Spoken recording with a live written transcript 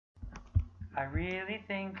I really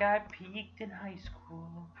think I peaked in high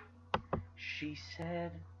school. She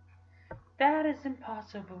said, that is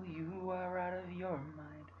impossible, you are out of your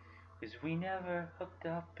mind. 'Cause we never hooked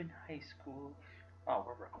up in high school. Oh,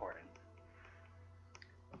 we're recording.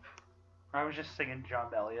 I was just singing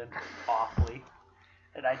Jon Bellion awfully.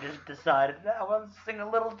 And I just decided that I want to sing a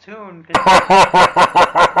little tune.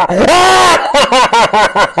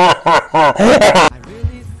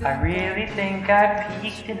 I really think I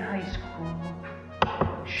peaked in high school.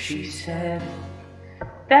 She said,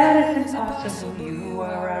 that is impossible, you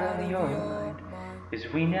are out of your mind. 'Cause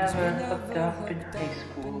we never hooked up in high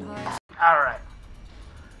school. Alright.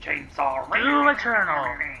 Chainsaw Doom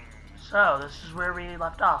Enteral. So, this is where we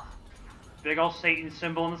left off. Big old Satan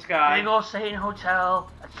symbol in the sky. Big old Satan hotel,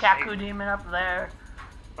 a Kaku demon up there.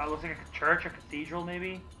 That looks like a church, a cathedral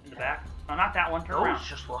maybe, in the back. No, not that one, turn around.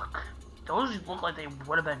 Those look like they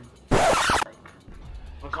would have been, like,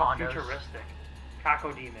 looks all condos. futuristic.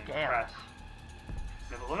 Kako demon, Damn. press.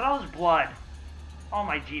 Look at all this blood. Oh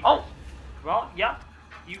my jeepers. Oh! Well, yep.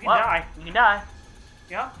 You can die. You can die.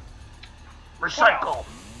 Yep. Recycle.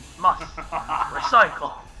 Must.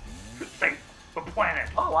 Recycle. Save the planet.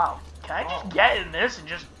 Oh wow. Can I just get in this and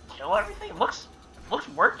just kill everything? It looks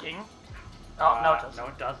working. Oh, no it doesn't. No,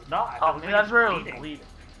 it does not. Oh, maybe that's where it was bleeding.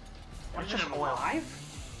 It's just just oil. alive?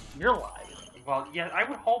 You're alive. Well, yeah, I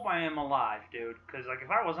would hope I am alive, dude. Because, like, if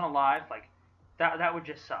I wasn't alive, like, that would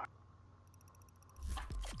just suck.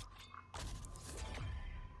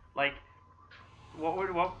 Like, what?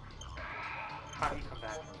 How do you come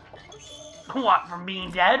back from that? What, from being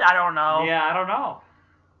dead? I don't know. Yeah, I don't know.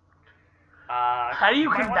 How do you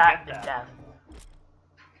combat the death?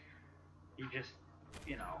 You just,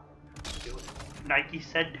 you know, do it. Nike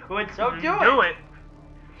said do it, so do it. Do it.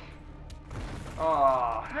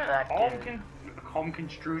 Oh, That home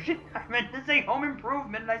construction? I meant to say home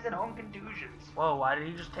improvement, and I said home contusions. Whoa, why did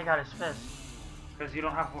he just take out his fist? Because you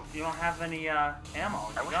don't have any ammo.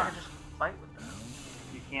 I wish I could just fight with that.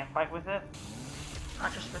 You can't fight with it?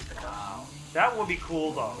 Not just fisticuffs. Wow. That would be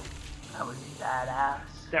cool though. That would be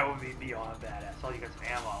badass. That would be beyond badass. Oh, you got some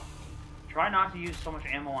ammo. Try not to use so much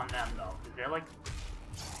ammo on them though, because they're like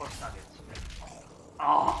puss nuggets.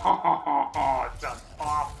 Oh, it sounds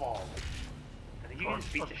awful. I think you can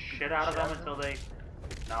just beat the shit out of them until they.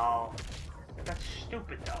 No. That's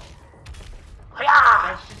stupid though.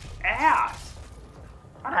 That's just ass.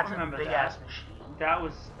 I don't remember big that. ass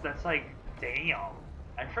machine. That's like, damn.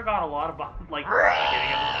 I forgot a lot about, like, the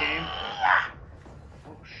beginning of this game.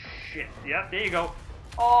 Oh, shit. Yep, there you go.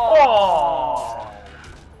 Oh!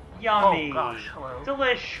 Yummy. Oh, gosh, hello.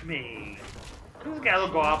 Delish me. Who's the guy,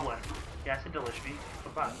 little goblin? Yeah, I said delish me.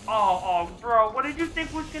 Oh, bro, what did you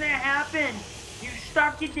think was gonna happen? You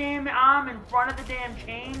stuck your damn arm in front of the damn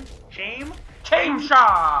chainsaw.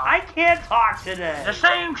 I can't talk today. The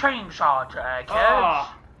same chainsaw today, kids.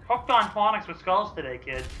 Oh, hooked on phonics with skulls today,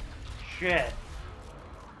 kids. Shit.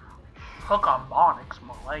 Hook on Bonix,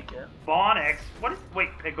 more like it. Bonix? What is...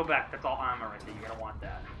 Wait, Pig, go back. That's all armor right there. You're gonna want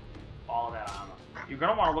that. All of that armor. You're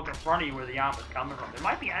gonna want to look in front of you where the armor's coming from. There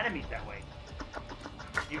might be enemies that way.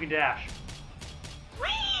 You can dash.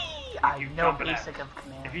 Whee! I know basic of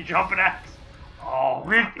command. If you jump an X. Oh,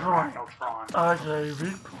 weak the point. Arachnotron. I say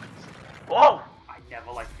weak points. Whoa! I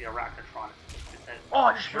never liked the Arachnotron. Oh,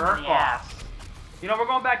 I just jerk in the ass. You know, we're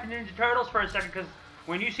going back to Ninja Turtles for a second, because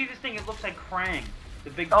when you see this thing, it looks like Krang. The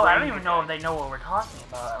big oh, I don't even know if they know what we're talking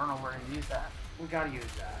about. I don't know where to use that. We gotta use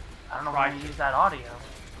that. I don't know where to use that audio.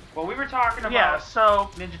 Well, we were talking about so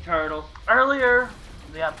Ninja Turtles. Earlier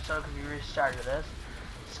in the episode, because we restarted this,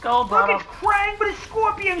 Skull brought up... Look, it's Krang, but it's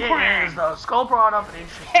Scorpion Krang! It is, though. Skull brought up an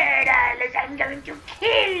interesting... Turtles, I'm going to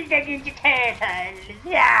kill the Ninja Turtles!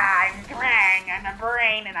 Yeah, I'm Krang, I'm a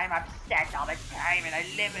brain, and I'm upset all the time, and I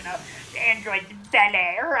live in an android's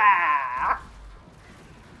belly. Rah!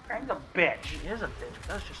 Krang's a bitch. He is a bitch, but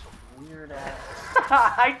that's just a weird ass...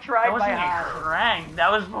 I tried that wasn't my hardest. Krang,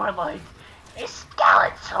 that was more like... a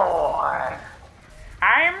Skeletor!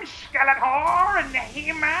 I'm Skeletor, and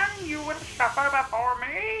He-Man, you will suffer before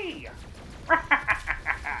me!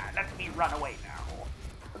 Let me run away now.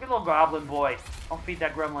 Look at little goblin boy. Don't feed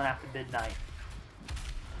that gremlin after midnight.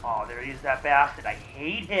 Oh, there he is, that bastard. I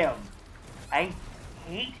hate him. I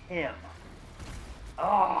hate him.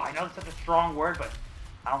 Oh, I know it's such a strong word, but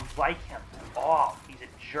I don't like him at all. He's a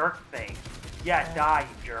jerk face. Yeah, die,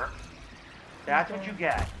 you jerk. That's what you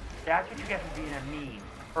get. That's what you get for being a mean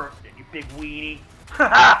person, you big weenie.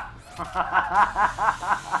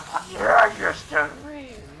 You're just a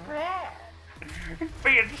real man.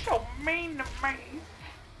 Being so mean to me.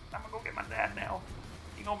 I'm gonna go get my dad now.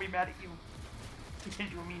 He's gonna be mad at you. Because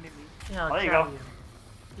you were mean to me. You know, there you go.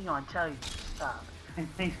 He's gonna tell you to stop.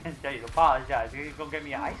 He's gonna tell you to apologize. You're gonna go get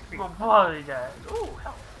me an ice cream. Apologize. Ooh,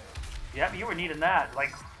 hell. Yep, you were needing that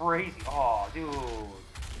like crazy. Oh, dude.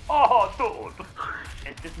 Oh, dude.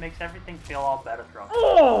 It just makes everything feel all better throughout.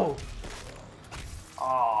 Oh!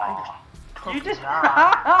 Oh. You just and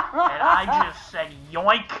I just said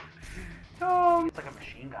yoink. Oh, it's like a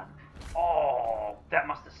machine gun. Oh, that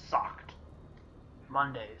must have sucked.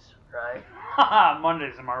 Mondays, right? Haha,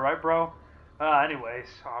 Mondays, am I right, bro? Anyways,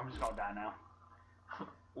 I'm just gonna die now.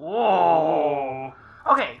 Whoa.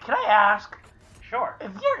 Okay, can I ask? Sure.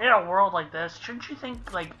 If you're in a world like this, shouldn't you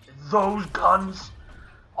think, like, those guns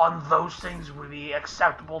on those things would be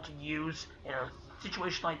acceptable to use in a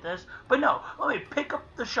situation like this? But no, let me pick up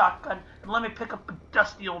the shotgun and let me pick up a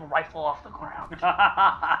dusty old rifle off the ground.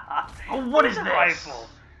 Oh, what is a this? rifle?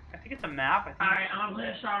 I think it's a map. I think. Alright, I'm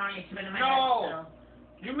really sorry. It's been a minute. No!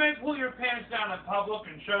 You may pull your pants down in public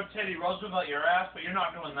and show Teddy Roosevelt your ass, but you're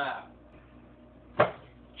not doing that.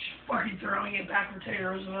 Just fucking throwing it back from Teddy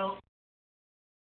Roosevelt.